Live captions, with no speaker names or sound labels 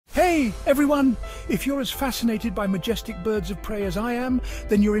Hey everyone! If you're as fascinated by majestic birds of prey as I am,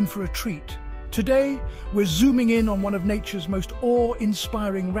 then you're in for a treat. Today, we're zooming in on one of nature's most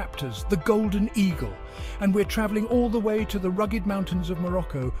awe-inspiring raptors, the golden eagle, and we're traveling all the way to the rugged mountains of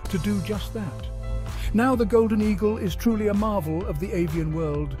Morocco to do just that. Now the golden eagle is truly a marvel of the avian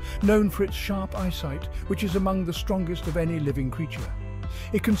world, known for its sharp eyesight, which is among the strongest of any living creature.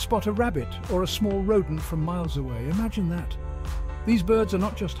 It can spot a rabbit or a small rodent from miles away. Imagine that. These birds are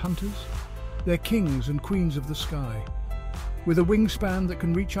not just hunters, they're kings and queens of the sky. With a wingspan that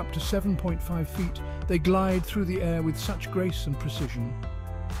can reach up to 7.5 feet, they glide through the air with such grace and precision.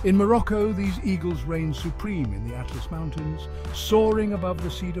 In Morocco, these eagles reign supreme in the Atlas Mountains, soaring above the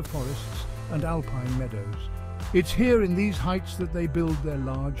cedar forests and alpine meadows. It's here in these heights that they build their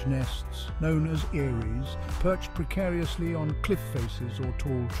large nests, known as eyries, perched precariously on cliff faces or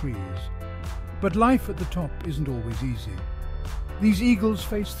tall trees. But life at the top isn't always easy. These eagles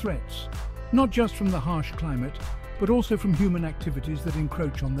face threats, not just from the harsh climate, but also from human activities that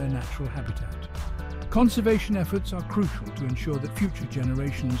encroach on their natural habitat. Conservation efforts are crucial to ensure that future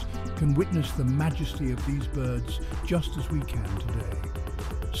generations can witness the majesty of these birds just as we can today.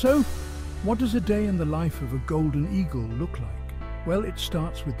 So, what does a day in the life of a golden eagle look like? Well, it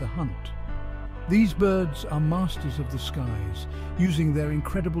starts with the hunt. These birds are masters of the skies, using their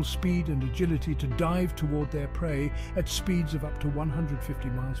incredible speed and agility to dive toward their prey at speeds of up to 150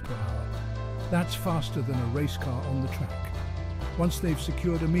 miles per hour. That's faster than a race car on the track. Once they've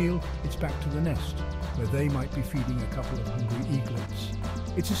secured a meal, it's back to the nest, where they might be feeding a couple of hungry eaglets.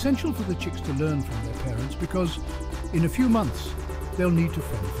 It's essential for the chicks to learn from their parents because, in a few months, they'll need to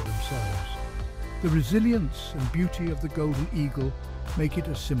fend for themselves. The resilience and beauty of the golden eagle make it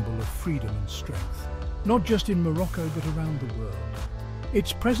a symbol of freedom and strength, not just in Morocco but around the world.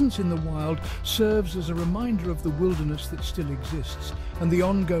 Its presence in the wild serves as a reminder of the wilderness that still exists and the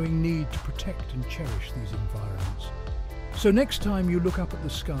ongoing need to protect and cherish these environments. So next time you look up at the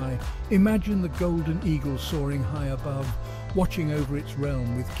sky, imagine the golden eagle soaring high above, watching over its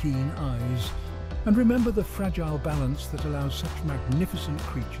realm with keen eyes, and remember the fragile balance that allows such magnificent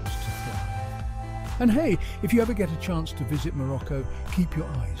creatures to fly. And hey, if you ever get a chance to visit Morocco, keep your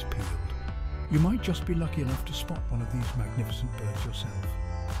eyes peeled. You might just be lucky enough to spot one of these magnificent birds yourself.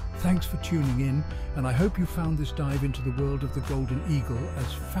 Thanks for tuning in, and I hope you found this dive into the world of the golden eagle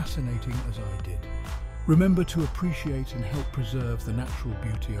as fascinating as I did. Remember to appreciate and help preserve the natural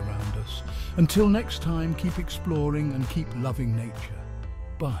beauty around us. Until next time, keep exploring and keep loving nature.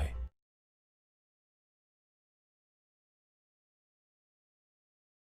 Bye.